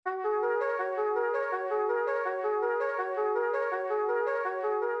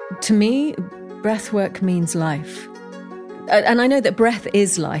To me, breathwork means life. And I know that breath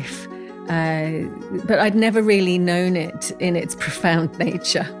is life, but I'd never really known it in its profound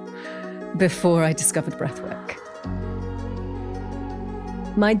nature before I discovered breathwork.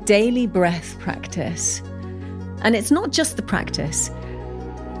 My daily breath practice, and it's not just the practice,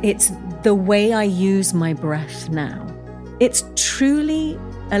 it's the way I use my breath now. It's truly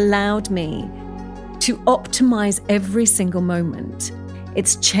allowed me to optimize every single moment.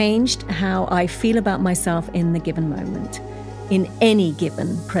 It's changed how I feel about myself in the given moment, in any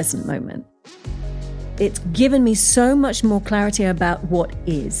given present moment. It's given me so much more clarity about what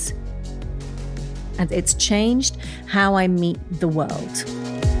is. And it's changed how I meet the world.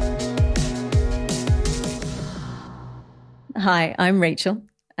 Hi, I'm Rachael,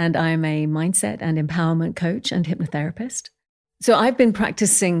 and I'm a mindset and empowerment coach and hypnotherapist. So I've been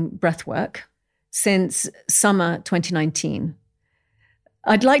practicing breathwork since summer 2019.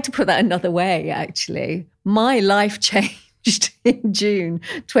 I'd like to put that another way, actually. My life changed in June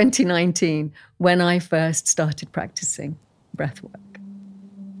 2019 when I first started practicing breathwork.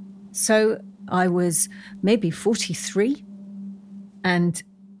 So I was maybe 43, and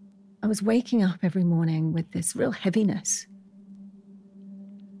I was waking up every morning with this real heaviness.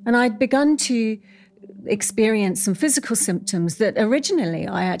 And I'd begun to experience some physical symptoms that originally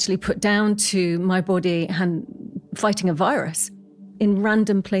I actually put down to my body fighting a virus. In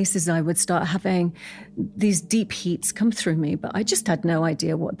random places, I would start having these deep heats come through me, but I just had no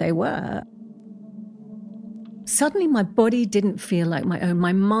idea what they were. Suddenly, my body didn't feel like my own.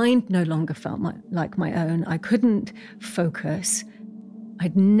 My mind no longer felt like my own. I couldn't focus.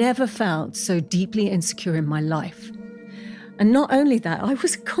 I'd never felt so deeply insecure in my life. And not only that, I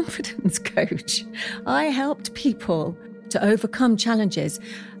was a confidence coach. I helped people to overcome challenges.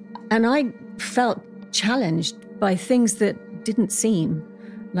 And I felt challenged by things that didn't seem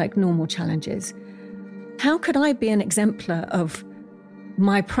like normal challenges. How could I be an exemplar of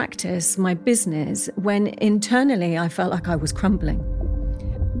my practice, my business, when internally I felt like I was crumbling?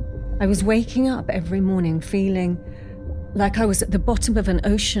 I was waking up every morning feeling like I was at the bottom of an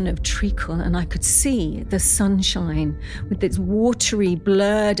ocean of treacle, and I could see the sunshine with its watery,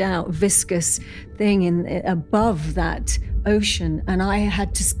 blurred out, viscous thing above that ocean. And I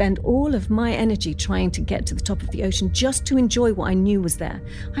had to spend all of my energy trying to get to the top of the ocean just to enjoy what I knew was there.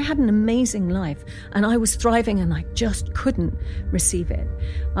 I had an amazing life, and I was thriving, and I just couldn't receive it.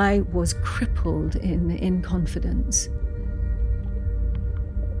 I was crippled in confidence.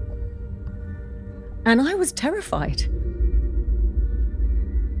 And I was terrified.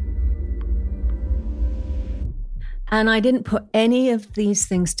 And I didn't put any of these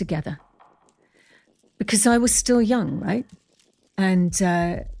things together because I was still young, right? And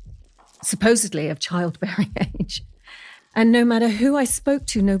supposedly of childbearing age. And no matter who I spoke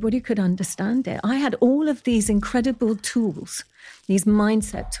to, nobody could understand it. I had all of these incredible tools, these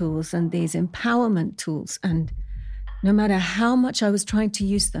mindset tools and these empowerment tools. And no matter how much I was trying to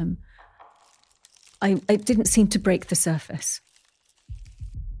use them, it didn't seem to break the surface.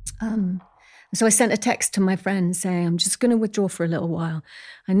 So I sent a text to my friend saying, I'm just going to withdraw for a little while.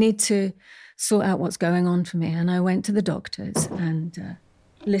 I need to sort out what's going on for me. And I went to the doctors and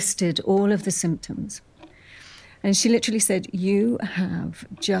listed all of the symptoms. And she literally said, you have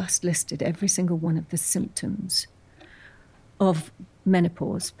just listed every single one of the symptoms of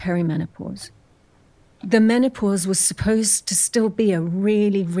menopause, perimenopause. The menopause was supposed to still be a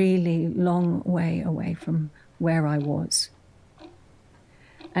really, really long way away from where I was.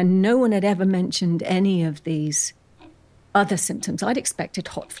 And no one had ever mentioned any of these other symptoms. I'd expected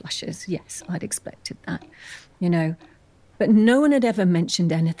hot flushes. Yes, I'd expected that, But no one had ever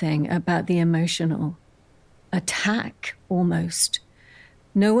mentioned anything about the emotional attack, almost.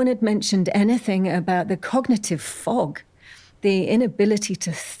 No one had mentioned anything about the cognitive fog, the inability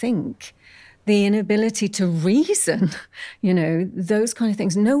to think, the inability to reason, those kind of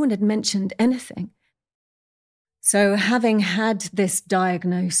things. No one had mentioned anything. So having had this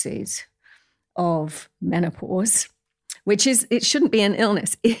diagnosis of menopause, it shouldn't be an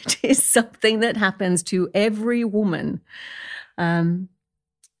illness. It is something that happens to every woman.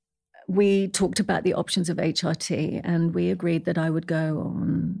 We talked about the options of HRT, and we agreed that I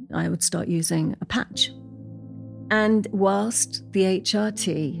would start using a patch. And whilst the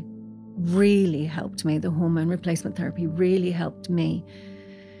HRT really helped me, the hormone replacement therapy really helped me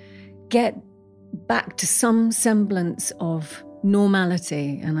get back to some semblance of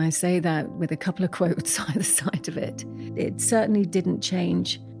normality, and I say that with a couple of quotes either side of it, it certainly didn't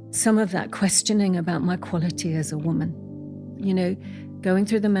change some of that questioning about my quality as a woman. Going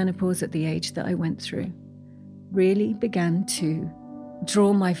through the menopause at the age that I went through really began to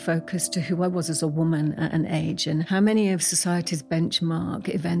draw my focus to who I was as a woman at an age and how many of society's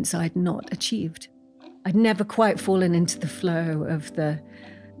benchmark events I'd not achieved. I'd never quite fallen into the flow of the,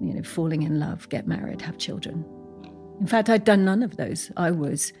 falling in love, get married, have children. In fact, I'd done none of those. I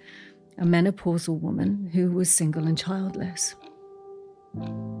was a menopausal woman who was single and childless.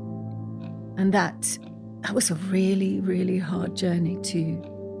 And that was a really, really hard journey to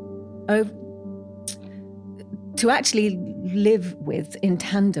actually live with, in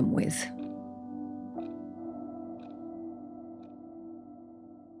tandem with.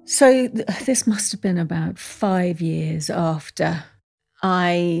 So this must have been about 5 years after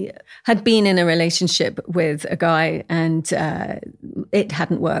I had been in a relationship with a guy, and it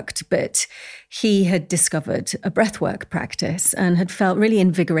hadn't worked, but he had discovered a breathwork practice and had felt really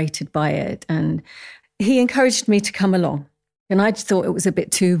invigorated by it. And he encouraged me to come along. And I thought it was a bit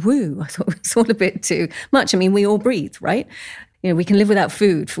too woo. I thought it was all a bit too much. I mean, we all breathe, right? We can live without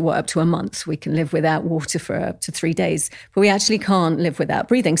food for up to a month. We can live without water for up to 3 days. But we actually can't live without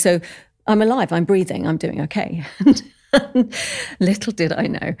breathing. So I'm alive, I'm breathing, I'm doing okay. Little did I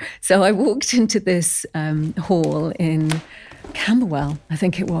know. So I walked into this hall in Camberwell, I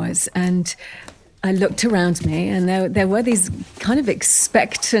think it was, and I looked around me, and there were these kind of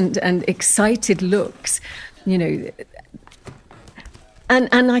expectant and excited looks,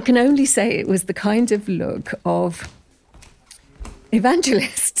 And I can only say it was the kind of look of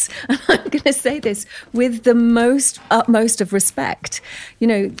evangelists. And I'm going to say this with the utmost of respect.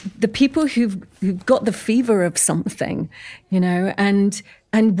 The people who've got the fever of something,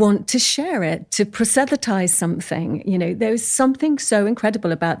 and want to share it, to proselytize something. There's something so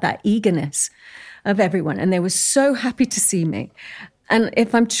incredible about that eagerness of everyone. And they were so happy to see me. And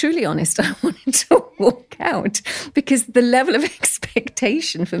if I'm truly honest, I wanted to walk out because the level of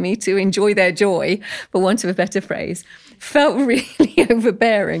expectation for me to enjoy their joy, for want of a better phrase, felt really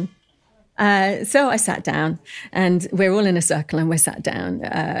overbearing. So I sat down, and we're all in a circle, and we're sat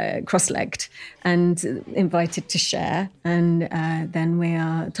down, cross-legged, and invited to share. And then we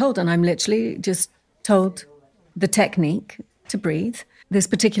are told, and I'm literally just told the technique to breathe. This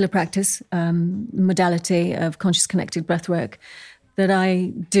particular practice, modality of conscious connected breathwork that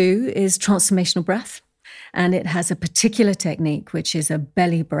I do is transformational breath. And it has a particular technique, which is a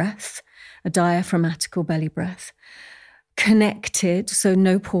belly breath, a diaphragmatical belly breath, connected, so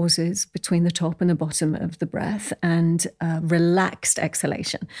no pauses between the top and the bottom of the breath, and a relaxed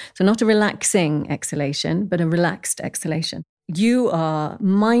exhalation. So not a relaxing exhalation, but a relaxed exhalation. You are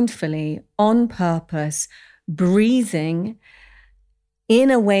mindfully, on purpose, breathing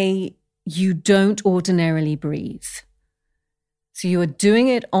in a way you don't ordinarily breathe. So you are doing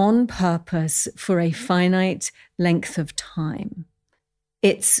it on purpose for a finite length of time.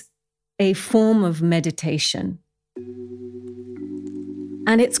 It's a form of meditation.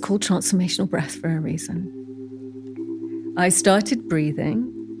 And it's called transformational breath for a reason. I started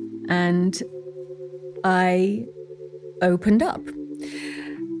breathing and I opened up.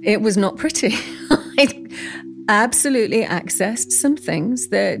 It was not pretty. I absolutely accessed some things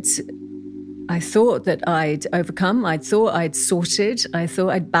that I thought that I'd overcome. I thought I'd sorted. I thought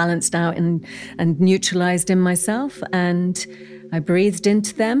I'd balanced out and neutralized in myself. And I breathed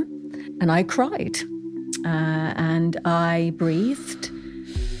into them and I cried. And I breathed,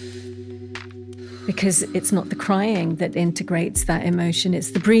 because it's not the crying that integrates that emotion.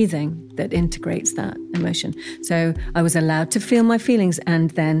 It's the breathing that integrates that emotion. So I was allowed to feel my feelings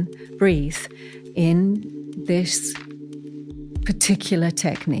and then breathe in this particular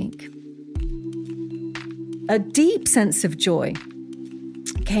technique. A deep sense of joy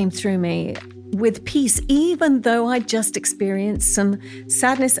came through me, with peace, even though I just experienced some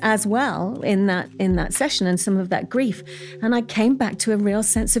sadness as well in that session, and some of that grief. And I came back to a real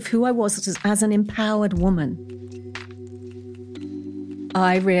sense of who I was as an empowered woman.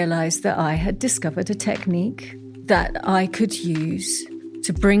 I realized that I had discovered a technique that I could use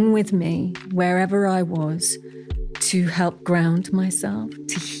to bring with me wherever I was, to help ground myself,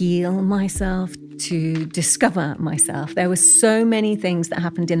 to heal myself, to discover myself. There were so many things that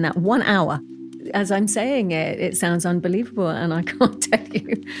happened in that 1 hour. As I'm saying it, it sounds unbelievable, and I can't tell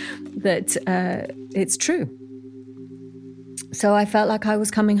you that it's true. So I felt like I was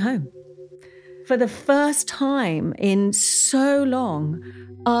coming home. For the first time in so long,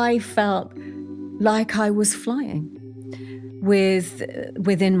 I felt like I was flying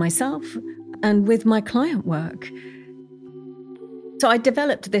within myself and with my client work. So I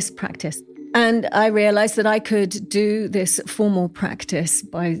developed this practice, and I realized that I could do this formal practice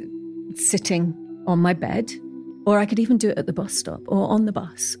by sitting on my bed, or I could even do it at the bus stop or on the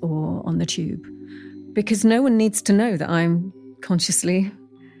bus or on the tube, because no one needs to know that I'm consciously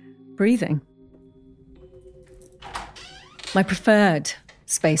breathing. My preferred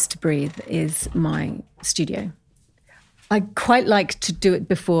space to breathe is my studio. I quite like to do it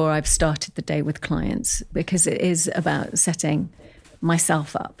before I've started the day with clients because it is about setting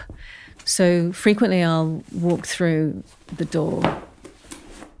myself up. So frequently I'll walk through the door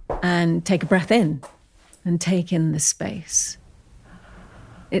and take a breath in and take in the space.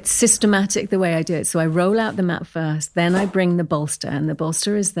 It's systematic the way I do it. So I roll out the mat first, then I bring the bolster, and the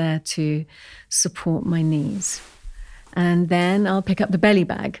bolster is there to support my knees. And then I'll pick up the belly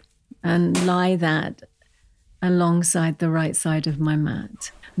bag and lie that alongside the right side of my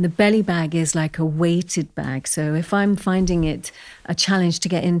mat. And the belly bag is like a weighted bag. So if I'm finding it a challenge to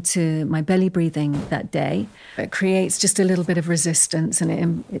get into my belly breathing that day, it creates just a little bit of resistance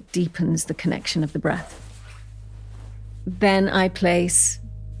and it deepens the connection of the breath. Then I place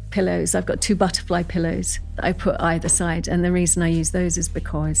pillows. I've got 2 butterfly pillows that I put either side. And the reason I use those is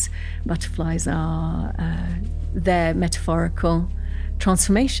because butterflies are their metaphorical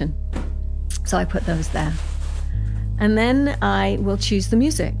transformation. So I put those there. And then I will choose the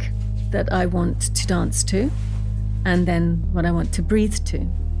music that I want to dance to and then what I want to breathe to.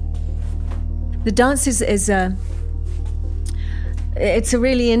 The dance is it's a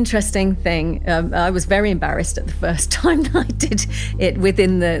really interesting thing. I was very embarrassed at the first time that I did it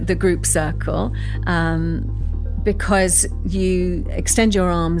within the group circle because you extend your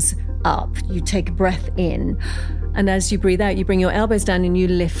arms up, you take a breath in, and as you breathe out, you bring your elbows down and you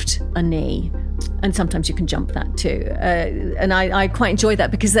lift a knee. And sometimes you can jump that too. And I quite enjoy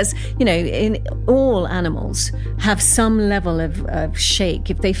that because that's, in all animals have some level of shake.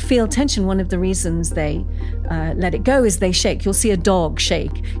 If they feel tension, one of the reasons they let it go is they shake. You'll see a dog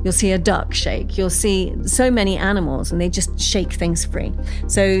shake. You'll see a duck shake. You'll see so many animals and they just shake things free.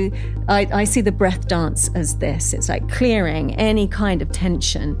 So I see the breath dance as this. It's like clearing any kind of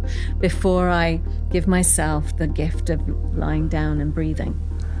tension before I give myself the gift of lying down and breathing.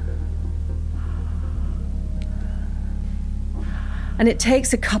 And it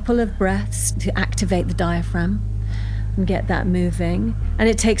takes a couple of breaths to activate the diaphragm and get that moving. And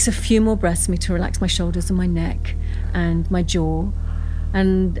it takes a few more breaths for me to relax my shoulders and my neck and my jaw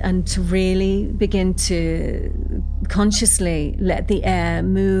and to really begin to consciously let the air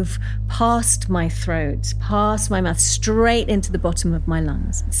move past my throat, past my mouth, straight into the bottom of my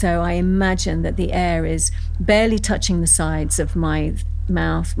lungs. So I imagine that the air is barely touching the sides of my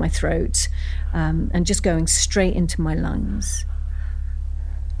mouth, my throat, and just going straight into my lungs.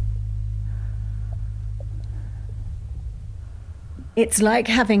 It's like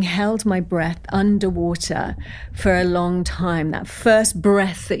having held my breath underwater for a long time. That first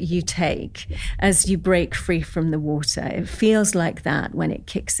breath that you take as you break free from the water, it feels like that when it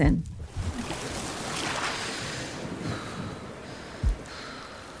kicks in.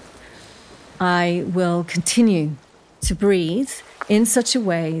 I will continue to breathe in such a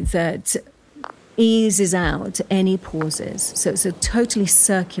way that eases out any pauses. So it's a totally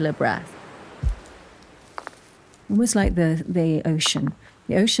circular breath. Almost like the ocean.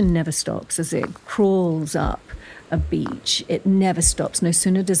 The ocean never stops as it crawls up a beach. It never stops. No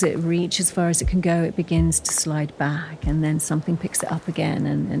sooner does it reach as far as it can go, it begins to slide back, and then something picks it up again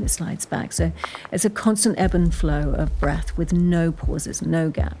and it slides back. So it's a constant ebb and flow of breath with no pauses, no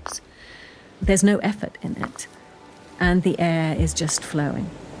gaps. There's no effort in it, and the air is just flowing.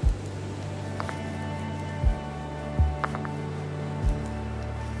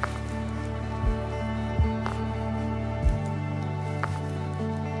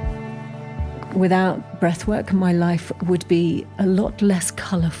 Without breathwork, my life would be a lot less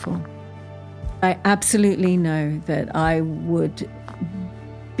colourful. I absolutely know that I would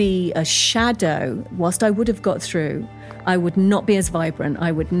be a shadow. Whilst I would have got through, I would not be as vibrant.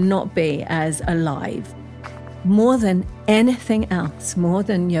 I would not be as alive. More than anything else, more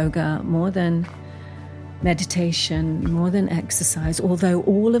than yoga, more than meditation, more than exercise, although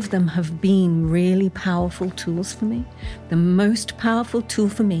all of them have been really powerful tools for me, the most powerful tool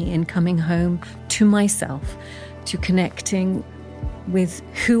for me in coming home to myself, to connecting with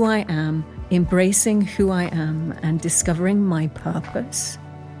who I am, embracing who I am, and discovering my purpose,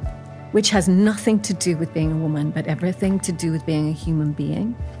 which has nothing to do with being a woman, but everything to do with being a human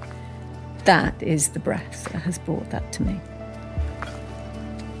being. That is the breath that has brought that to me.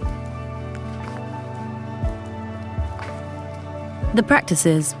 The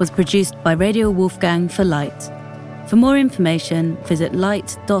Practices was produced by Radio Wolfgang for Light. For more information, visit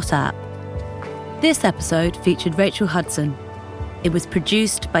light.app. This episode featured Rachael Hudson. It was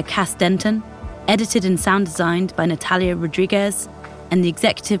produced by Cass Denton, edited and sound designed by Natalia Rodriguez, and the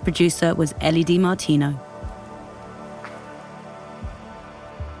executive producer was Ellie Di Martino.